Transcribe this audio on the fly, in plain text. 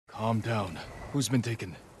Calm down. Who's been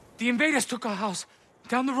taken? The invaders took our house.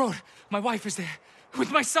 Down the road. My wife is there.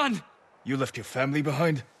 With my son. You left your family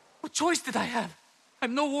behind? What choice did I have?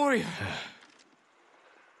 I'm no warrior.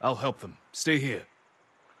 I'll help them. Stay here.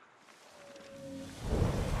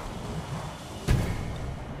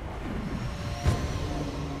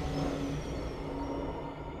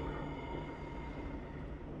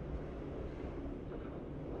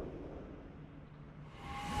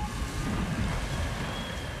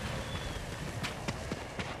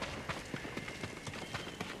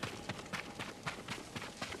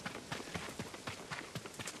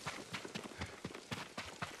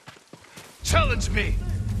 Challenge me!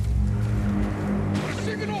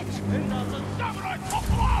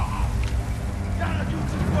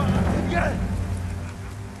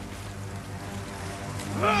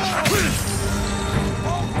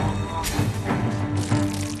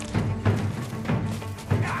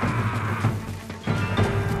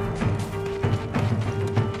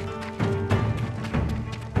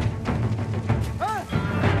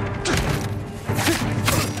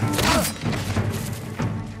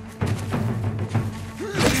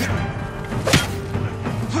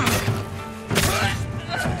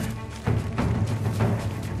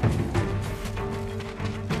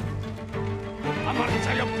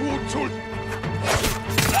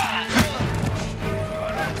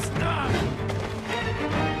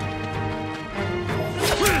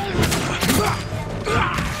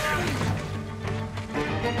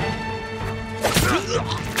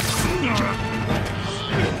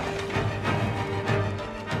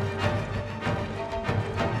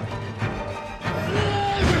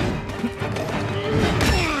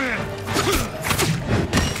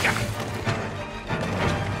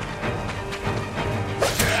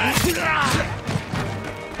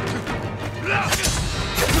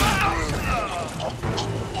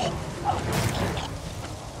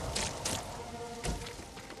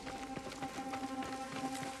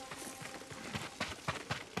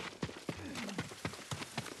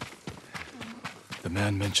 The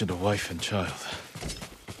man mentioned a wife and child.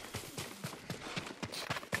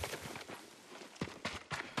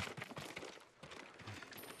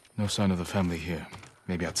 No sign of the family here.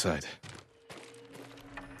 Maybe outside.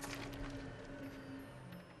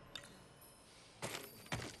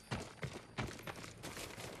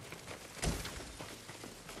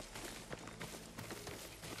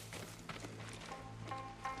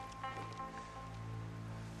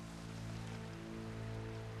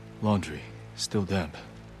 Laundry. Still damp.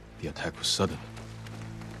 The attack was sudden.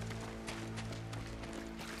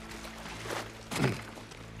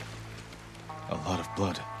 A lot of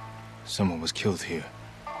blood. Someone was killed here.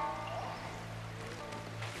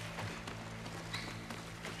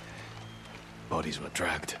 Bodies were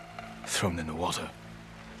dragged, thrown in the water.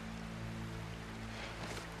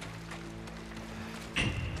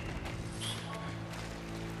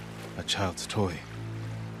 A child's toy.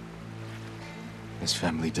 His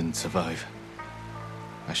family didn't survive.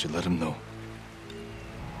 I should let him know.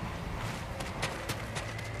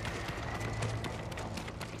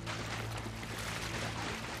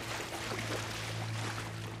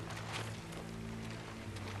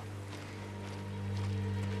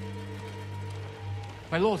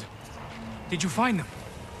 My lord, did you find them?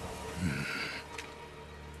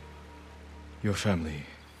 Your family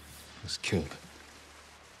was killed.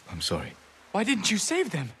 I'm sorry. Why didn't you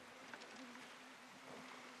save them?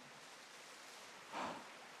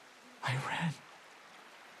 I ran.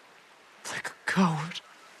 Like a coward.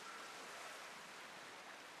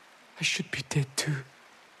 I should be dead too.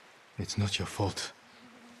 It's not your fault.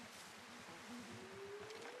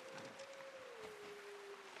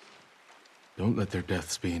 Don't let their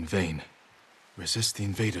deaths be in vain. Resist the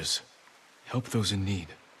invaders. Help those in need.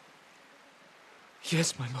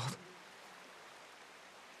 Yes, my lord.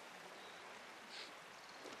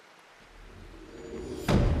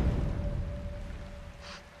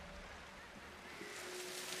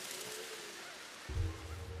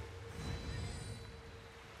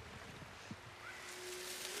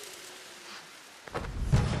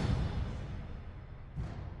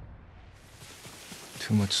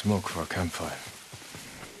 Too much smoke for a campfire.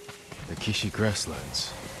 The Kishi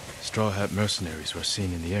grasslands. Straw Hat mercenaries were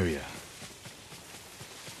seen in the area.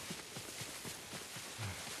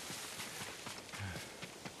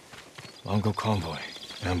 Mongol convoy,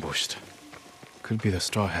 ambushed. Could be the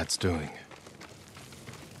Straw Hats doing.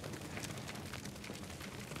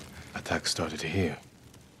 Attack started here,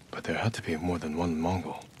 but there had to be more than one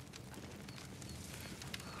Mongol.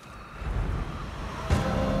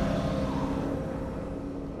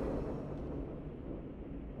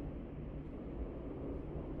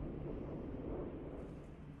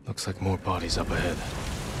 Looks like more bodies up ahead.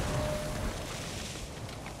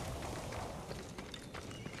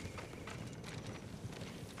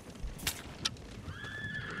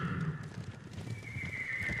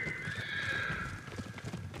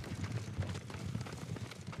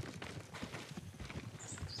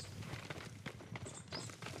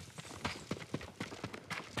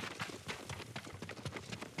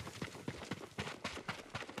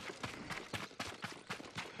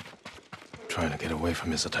 Trying to get away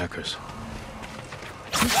from his attackers.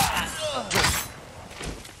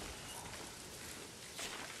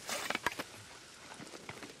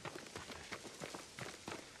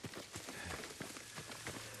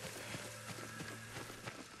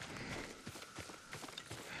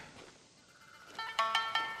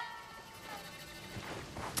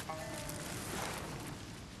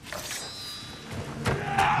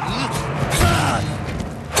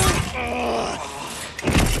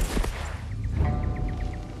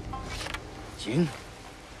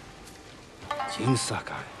 Jin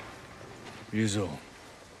Sakai. Ryuzo,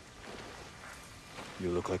 you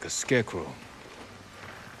look like a scarecrow.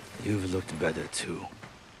 You've looked better too.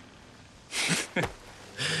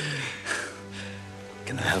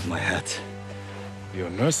 Can I have my hat? You're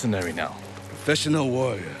a mercenary now. Professional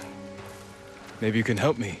warrior. Maybe you can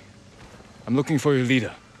help me. I'm looking for your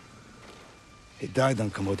leader. He died on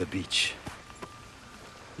Komoda Beach.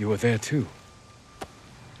 You were there too.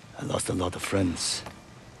 I lost a lot of friends.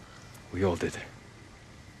 We all did.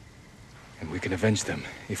 And we can avenge them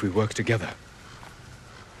if we work together.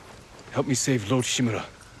 Help me save Lord Shimura.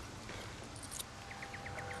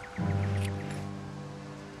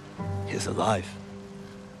 He's alive.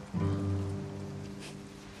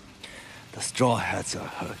 The Straw Hats are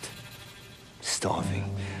hurt. Starving.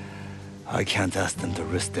 I can't ask them to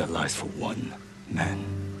risk their lives for one man.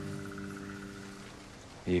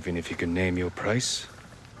 Even if you can name your price?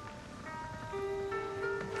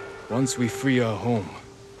 Once we free our home,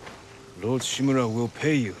 Lord Shimura will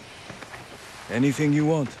pay you. Anything you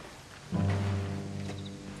want.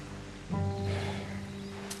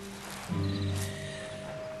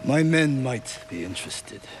 My men might be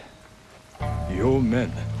interested. Your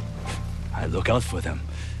men? I look out for them.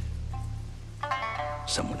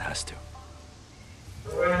 Someone has to.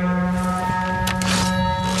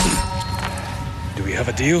 Do we have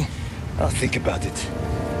a deal? I'll think about it.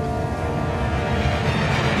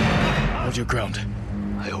 Hold your ground.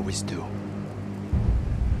 I always do.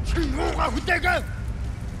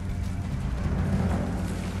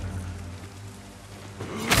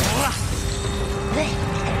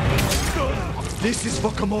 This is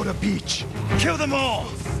for Komoda Beach. Kill them all!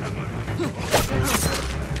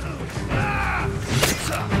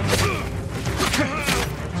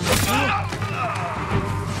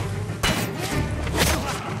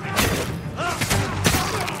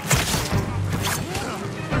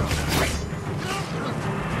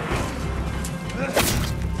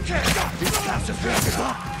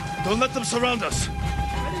 Don't let them surround us.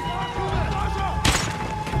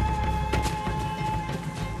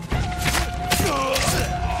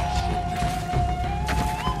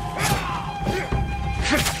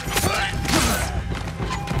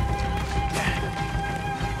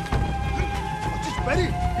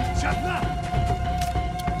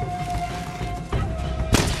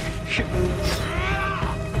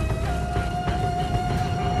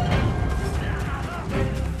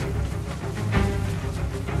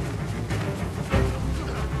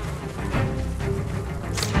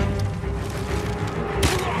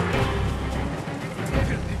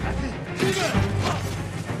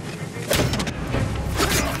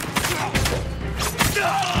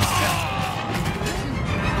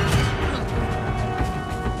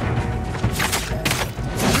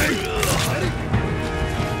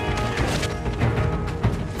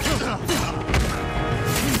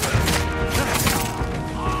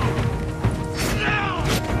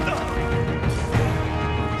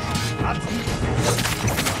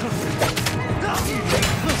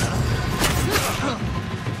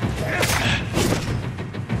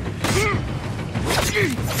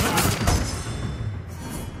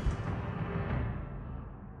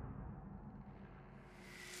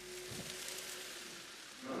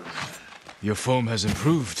 Your form has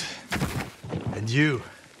improved. And you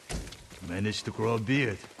managed to grow a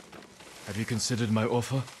beard. Have you considered my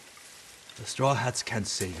offer? The Straw Hats can't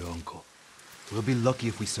save your uncle. We'll be lucky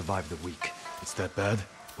if we survive the week. It's that bad?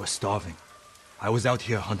 We're starving. I was out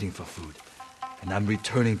here hunting for food, and I'm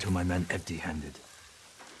returning to my men empty-handed.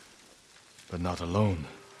 But not alone.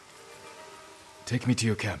 Take me to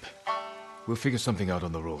your camp. We'll figure something out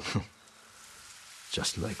on the road.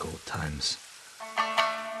 Just like old times.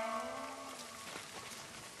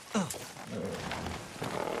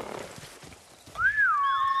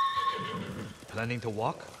 Planning to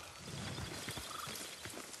walk?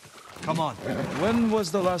 Come on. When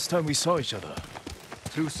was the last time we saw each other?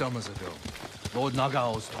 2 summers ago. Lord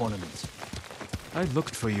Nagao's tournament. I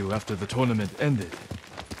looked for you after the tournament ended.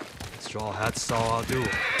 Straw Hats saw our duel.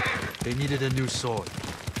 They needed a new sword.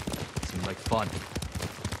 Seemed like fun.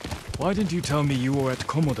 Why didn't you tell me you were at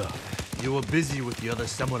Komoda? You were busy with the other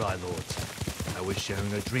samurai lords. I was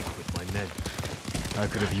sharing a drink with my men. I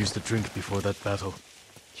could have used a drink before that battle.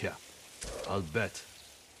 Yeah, I'll bet.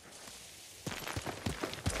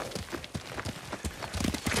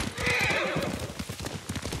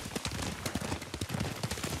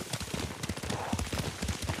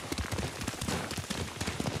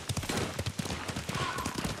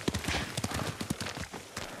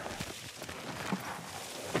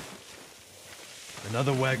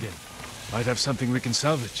 Another wagon. Might have something we can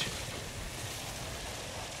salvage.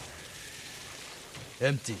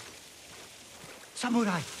 Empty.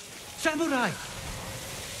 Samurai! Samurai!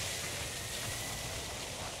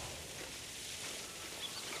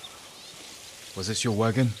 Was this your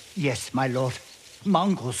wagon? Yes, my lord.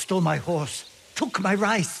 Mongols stole my horse, took my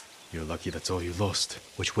rice. You're lucky that's all you lost.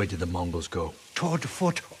 Which way did the Mongols go? Toward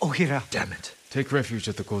Fort Ohira. Damn it. Take refuge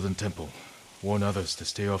at the Golden Temple. Warn others to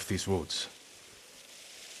stay off these roads.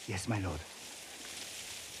 Yes, my lord.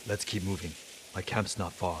 Let's keep moving. My camp's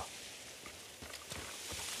not far.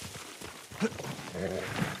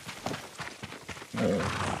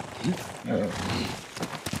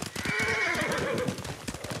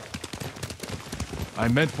 I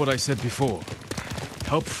meant what I said before.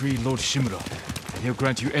 Help free Lord ๊tsuːʃímɑː, and he'll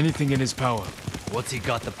grant you anything in his power. What's he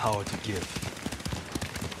got the power to give?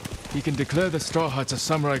 He can declare the Straw Hats a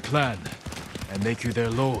samurai clan, and make you their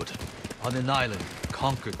lord. On an island,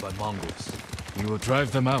 conquered by Mongols. We will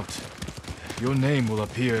drive them out. Your name will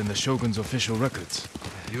appear in the Shogun's official records.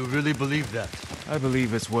 You really believe that? I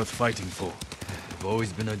believe it's worth fighting for. You've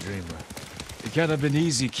always been a dreamer. It can't have been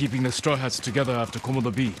easy keeping the Straw Hats together after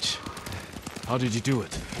Komoda Beach. How did you do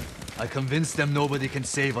it? I convinced them nobody can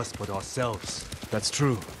save us but ourselves. That's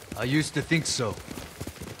true. I used to think so.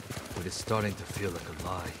 But it's starting to feel like a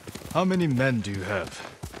lie. How many men do you have?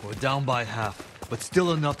 We're down by half, but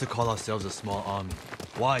still enough to call ourselves a small army.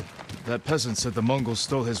 Why? That peasant said the Mongols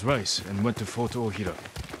stole his rice and went to Fort Ohira.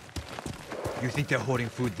 You think they're hoarding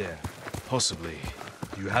food there? Possibly.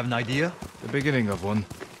 Do you have an idea? The beginning of one.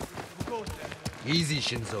 Easy,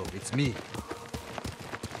 Shinzo. It's me.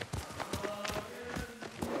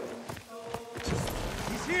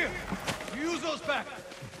 He's here! Ryuzo's back!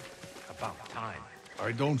 About time.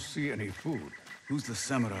 I don't see any food. Who's the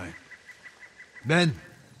samurai? Men,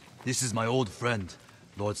 this is my old friend,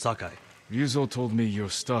 Lord Sakai. Ryuzo told me you're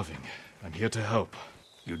starving. I'm here to help.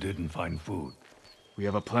 You didn't find food. We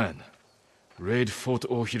have a plan. Raid Fort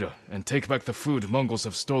Ohira and take back the food Mongols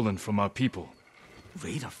have stolen from our people.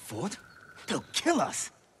 Raid a fort? They'll kill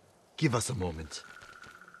us! Give us a moment.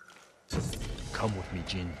 Come with me,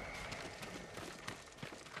 Jin.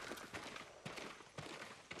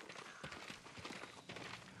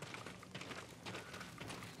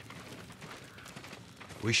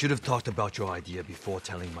 We should have talked about your idea before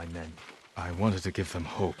telling my men. I wanted to give them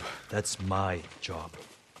hope. That's my job.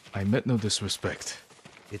 I meant no disrespect.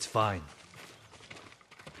 It's fine.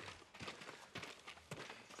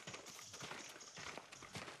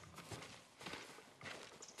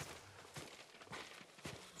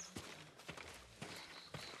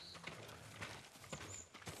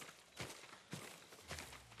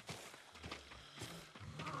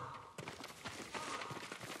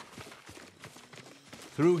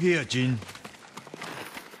 Through here, Jin.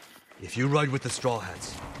 If you ride with the Straw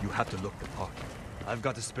Hats, you have to look the part. I've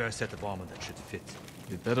got a spare set of armor that should fit.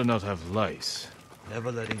 You'd better not have lice.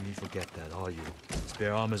 Never letting me forget that, are you?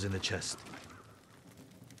 Spare armor's in the chest.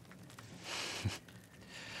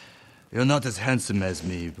 You're not as handsome as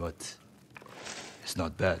me, but it's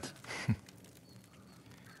not bad.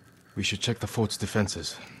 We should check the fort's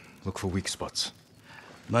defenses. Look for weak spots.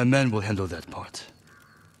 My men will handle that part.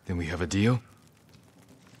 Then we have a deal?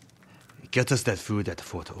 Get us that food at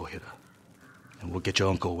Fort Ohira, and we'll get your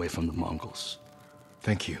uncle away from the Mongols.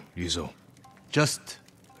 Thank you, Ryuzo. Just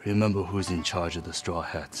remember who's in charge of the Straw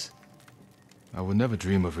Hats. I would never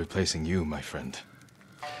dream of replacing you, my friend.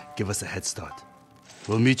 Give us a head start.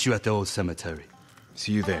 We'll meet you at the old cemetery.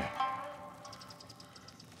 See you there.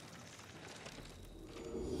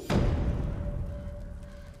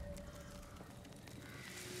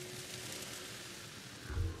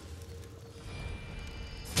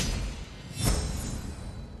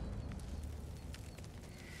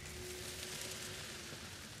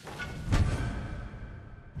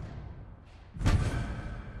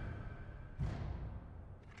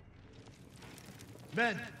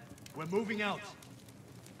 Men, we're moving out.